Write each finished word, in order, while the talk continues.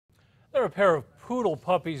There are a pair of poodle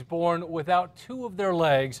puppies born without two of their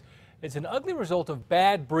legs. It's an ugly result of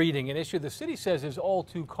bad breeding, an issue the city says is all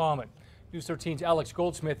too common. News 13's Alex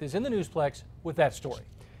Goldsmith is in the Newsplex with that story.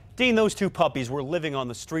 Dean, those two puppies were living on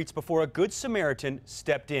the streets before a Good Samaritan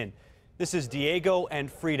stepped in. This is Diego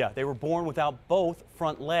and Frida. They were born without both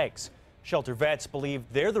front legs. Shelter vets believe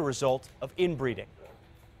they're the result of inbreeding.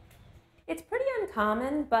 It's pretty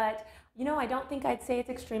uncommon, but I don't think I'd say it's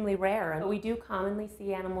extremely rare. We do commonly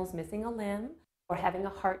see animals missing a limb or having a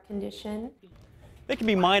heart condition. They can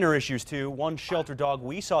be minor issues too. One shelter dog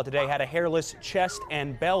we saw today had a hairless chest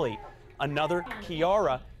and belly. Another,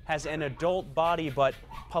 Kiara, has an adult body but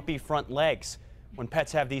puppy front legs. When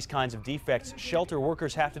pets have these kinds of defects, shelter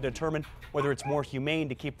workers have to determine whether it's more humane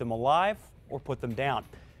to keep them alive or put them down.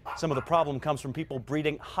 Some of the problem comes from people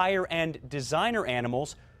breeding higher-end designer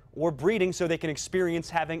animals or breeding so they can experience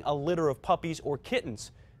having a litter of puppies or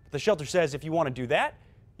kittens. But the shelter says if you want to do that,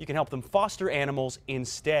 you can help them foster animals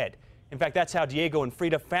instead. In fact, that's how Diego and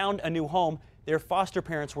Frida found a new home. Their foster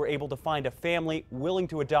parents were able to find a family willing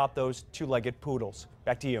to adopt those two-legged poodles.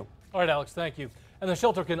 Back to you. All right, Alex, thank you. And the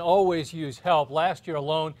shelter can always use help. Last year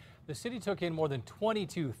alone, the city took in more than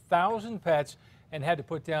 22,000 pets and had to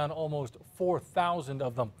put down almost 4,000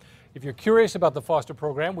 of them. If you're curious about the foster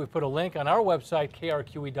program, we've put a link on our website,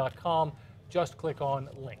 krqe.com. Just click on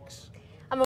links.